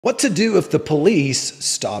What to do if the police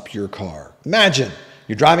stop your car? Imagine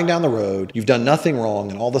you're driving down the road, you've done nothing wrong,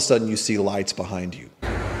 and all of a sudden you see lights behind you.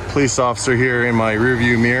 Police officer here in my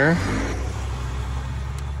rearview mirror.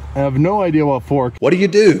 I have no idea what for. What do you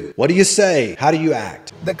do? What do you say? How do you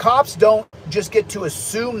act? The cops don't just get to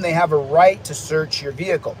assume they have a right to search your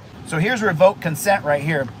vehicle. So here's revoked consent right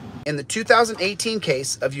here. In the 2018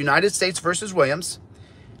 case of United States versus Williams,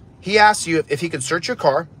 he asks you if he can search your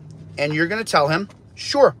car, and you're going to tell him,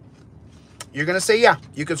 sure. You're going to say, yeah,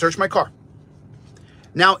 you can search my car.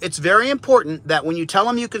 Now, it's very important that when you tell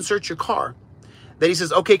him you can search your car, that he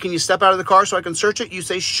says, okay, can you step out of the car so I can search it? You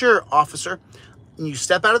say, sure, officer. And you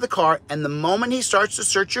step out of the car, and the moment he starts to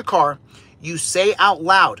search your car, you say out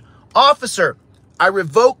loud, officer, I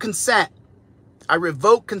revoke consent. I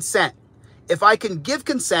revoke consent. If I can give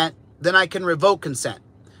consent, then I can revoke consent.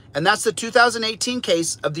 And that's the 2018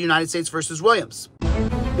 case of the United States versus Williams.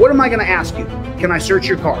 What am I going to ask you? Can I search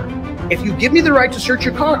your car? If you give me the right to search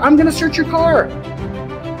your car, I'm going to search your car.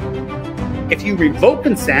 If you revoke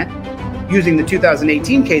consent, using the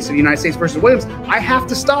 2018 case of the United States versus Williams, I have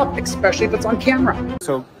to stop, especially if it's on camera.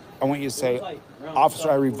 So I want you to say, officer,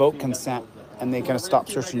 I revoke consent, and they kind of stop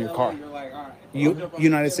searching your car.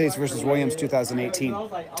 United States versus Williams, 2018.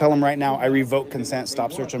 Tell them right now, I revoke consent,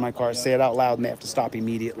 stop searching my car. Say it out loud, and they have to stop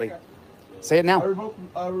immediately. Say it now.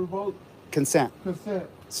 I revoke consent. consent.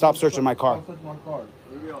 Stop searching my car. Stop searching my car.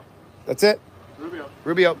 Rubio. That's it. Rubio.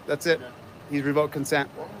 Rubio, that's it. He's revoked consent.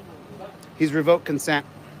 He's revoked consent.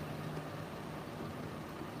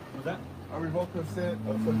 What's that? I revoke consent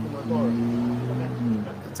of searching my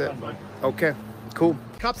car. That's it. Okay, cool.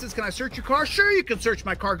 Cop says, can I search your car? Sure, you can search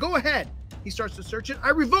my car. Go ahead. He starts to search it.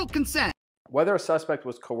 I revoke consent. Whether a suspect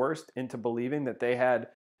was coerced into believing that they had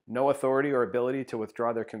no authority or ability to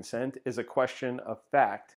withdraw their consent is a question of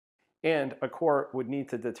fact, and a court would need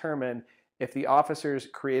to determine if the officers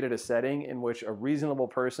created a setting in which a reasonable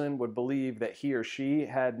person would believe that he or she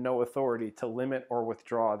had no authority to limit or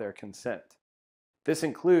withdraw their consent. This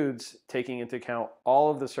includes taking into account all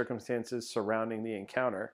of the circumstances surrounding the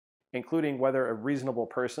encounter, including whether a reasonable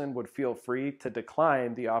person would feel free to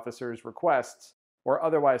decline the officer's requests or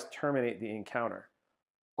otherwise terminate the encounter.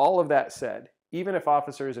 All of that said, even if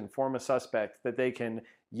officers inform a suspect that they can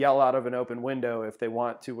yell out of an open window if they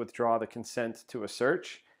want to withdraw the consent to a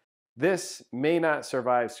search, this may not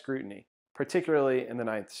survive scrutiny, particularly in the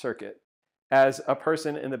Ninth Circuit, as a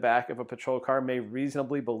person in the back of a patrol car may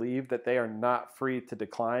reasonably believe that they are not free to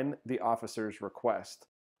decline the officer's request,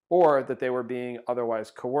 or that they were being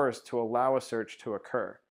otherwise coerced to allow a search to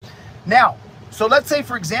occur. Now, so let's say,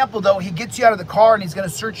 for example, though, he gets you out of the car and he's going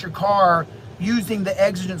to search your car using the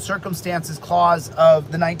exigent circumstances clause of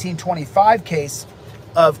the 1925 case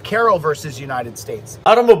of Carroll versus United States.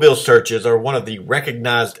 Automobile searches are one of the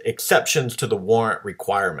recognized exceptions to the warrant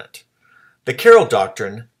requirement. The Carroll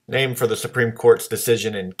Doctrine, named for the Supreme Court's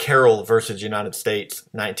decision in Carroll versus United States,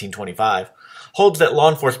 1925, holds that law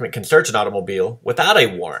enforcement can search an automobile without a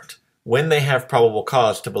warrant when they have probable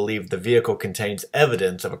cause to believe the vehicle contains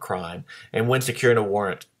evidence of a crime and when securing a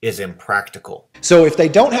warrant is impractical. So if they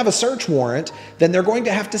don't have a search warrant, then they're going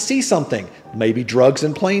to have to see something, maybe drugs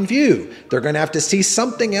in plain view. They're going to have to see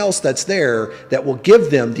something else that's there that will give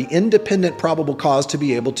them the independent probable cause to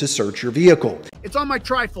be able to search your vehicle. It's on my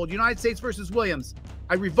trifold, United States versus Williams.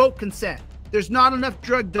 I revoke consent. There's not enough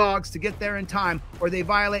drug dogs to get there in time, or they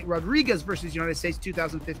violate Rodriguez versus United States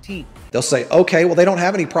 2015. They'll say, okay, well, they don't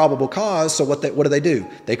have any probable cause, so what do?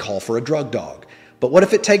 They call for a drug dog. But what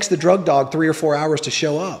if it takes the drug dog 3 or 4 hours to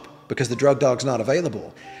show up because the drug dog's not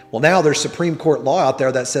available? Well, now there's Supreme Court law out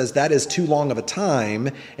there that says that is too long of a time,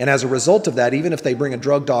 and as a result of that, even if they bring a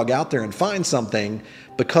drug dog out there and find something,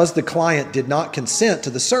 because the client did not consent to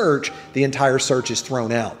the search, the entire search is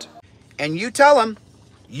thrown out. And you tell them,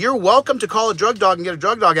 you're welcome to call a drug dog and get a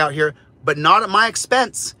drug dog out here, but not at my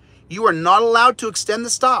expense. You are not allowed to extend the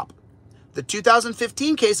stop. The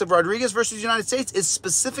 2015 case of Rodriguez versus United States is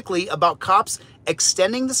specifically about cops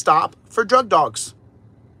extending the stop for drug dogs.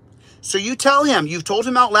 So you tell him, you've told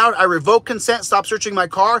him out loud, I revoke consent, stop searching my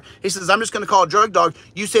car. He says, I'm just going to call a drug dog.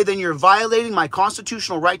 You say, then you're violating my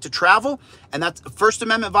constitutional right to travel, and that's a First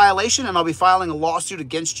Amendment violation, and I'll be filing a lawsuit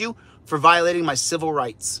against you for violating my civil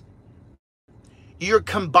rights. You're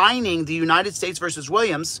combining the United States versus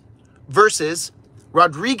Williams versus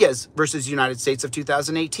Rodriguez versus United States of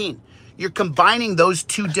 2018. You're combining those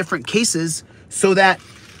two different cases so that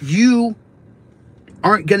you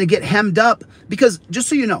aren't going to get hemmed up. Because just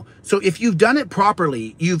so you know, so if you've done it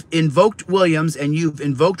properly, you've invoked Williams and you've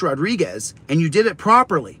invoked Rodriguez and you did it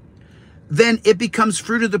properly, then it becomes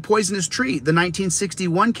fruit of the poisonous tree, the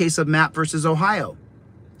 1961 case of Mapp versus Ohio.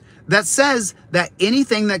 that says that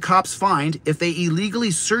anything that cops find if they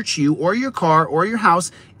illegally search you or your car or your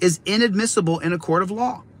house is inadmissible in a court of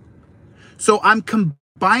law. So I'm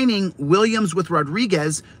combining Williams with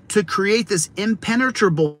Rodriguez to create this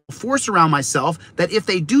impenetrable force around myself that if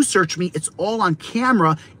they do search me, it's all on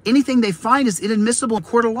camera. Anything they find is inadmissible in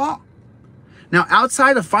court of law. Now,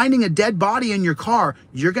 outside of finding a dead body in your car,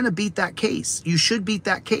 you're going to beat that case. You should beat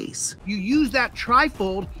that case. You use that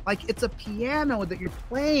trifold like it's a piano that you're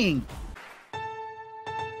playing.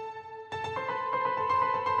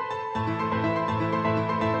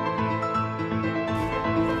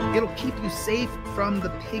 It'll keep you safe from the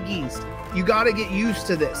piggies. You got to get used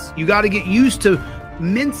to this. You got to get used to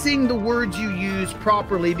mincing the words you use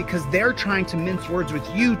properly, because they're trying to mince words with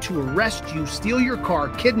you to arrest you, steal your car,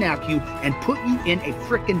 kidnap you, and put you in a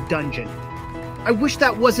frickin' dungeon. I wish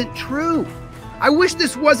that wasn't true. I wish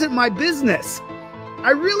this wasn't my business. I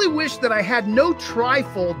really wish that I had no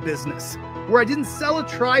trifold business, where I didn't sell a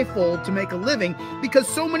trifold to make a living, because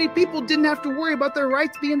so many people didn't have to worry about their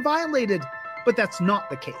rights being violated. But that's not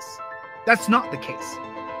the case. That's not the case.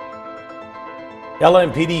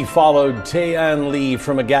 LMPD followed Taean Lee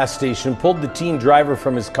from a gas station, pulled the teen driver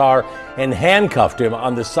from his car, and handcuffed him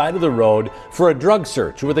on the side of the road for a drug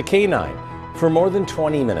search with a canine for more than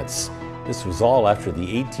 20 minutes. This was all after the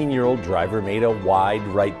 18-year-old driver made a wide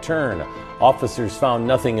right turn. Officers found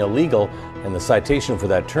nothing illegal, and the citation for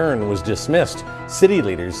that turn was dismissed. City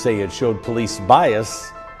leaders say it showed police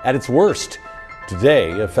bias at its worst.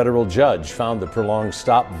 Today, a federal judge found the prolonged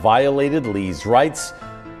stop violated Lee's rights.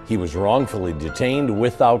 He was wrongfully detained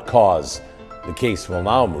without cause. The case will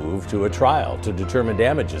now move to a trial to determine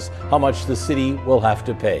damages, how much the city will have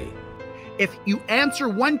to pay. If you answer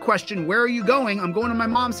one question, where are you going? I'm going to my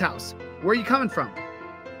mom's house. Where are you coming from?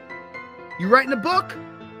 You writing a book?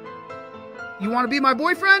 You want to be my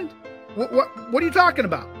boyfriend? What are you talking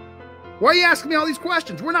about? Why are you asking me all these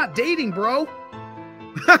questions? We're not dating, bro.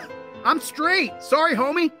 I'm straight. Sorry,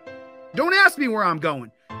 homie. Don't ask me where I'm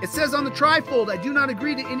going. It says on the trifold, I do not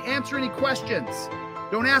agree to answer any questions.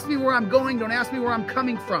 Don't ask me where I'm going. Don't ask me where I'm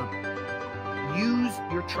coming from. Use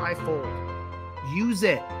your trifold. Use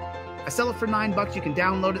it. I sell it for $9. You can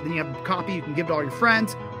download it. Then you have a copy. You can give it to all your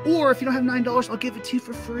friends. Or if you don't have $9, I'll give it to you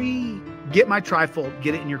for free. Get my trifold.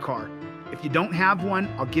 Get it in your car. If you don't have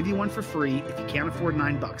one, I'll give you one for free. If you can't afford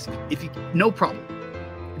 $9, no problem.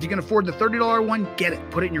 If you can afford the $30 one, get it.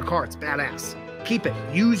 Put it in your car. It's badass. Keep it.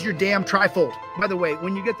 Use your damn trifold. By the way,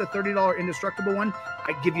 when you get the $30 indestructible one,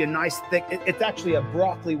 I give you a nice thick, it's actually a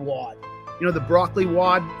broccoli wad. You know, the broccoli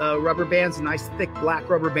wad rubber band's a nice thick black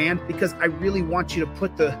rubber band, because I really want you to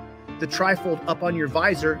put the trifold up on your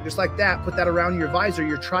visor, just like that. Put that around your visor,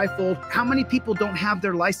 your trifold. How many people don't have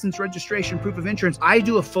their license, registration, proof of insurance? I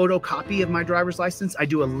do a photocopy of my driver's license. I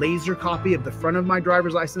do a laser copy of the front of my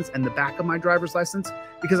driver's license and the back of my driver's license,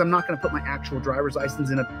 because I'm not going to put my actual driver's license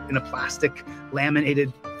in a plastic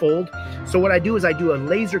laminated fold. So what I do is I do a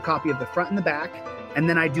laser copy of the front and the back, and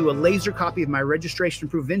then I do a laser copy of my registration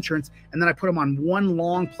and proof of insurance, and then I put them on one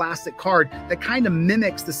long plastic card that kind of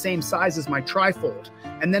mimics the same size as my trifold.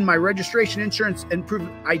 And then my registration, insurance, and proof of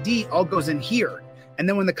ID all goes in here. And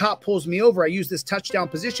then when the cop pulls me over, I use this touchdown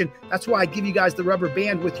position. That's why I give you guys the rubber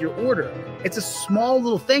band with your order. It's a small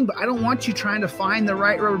little thing, but I don't want you trying to find the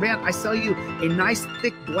right rubber band. I sell you a nice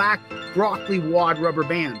thick black broccoli wad rubber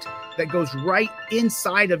band that goes right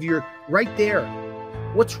inside of your, right there.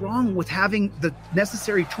 What's wrong with having the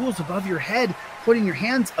necessary tools above your head, putting your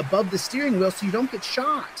hands above the steering wheel so you don't get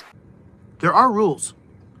shot? There are rules.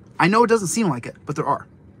 I know it doesn't seem like it, but there are.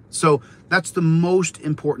 So that's the most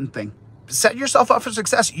important thing. Set yourself up for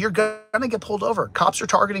success. You're gonna get pulled over. Cops are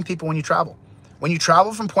targeting people when you travel. When you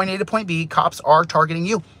travel from point A to point B, cops are targeting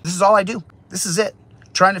you. This is all I do. This is it.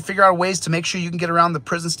 Trying to figure out ways to make sure you can get around the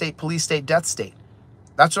prison state, police state, death state.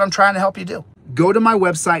 That's what I'm trying to help you do. Go to my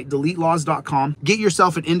website, deletelaws.com. Get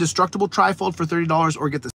yourself an indestructible trifold for $30, or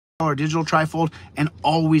get the $6 digital trifold, and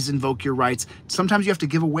always invoke your rights. Sometimes you have to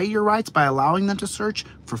give away your rights by allowing them to search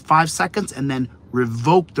for 5 seconds and then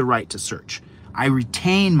revoke the right to search. I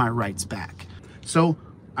retain my rights back. So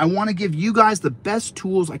I want to give you guys the best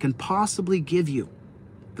tools I can possibly give you.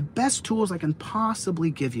 The best tools I can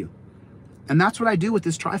possibly give you. And that's what I do with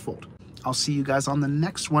this trifold. I'll see you guys on the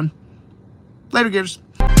next one. Later, Gators.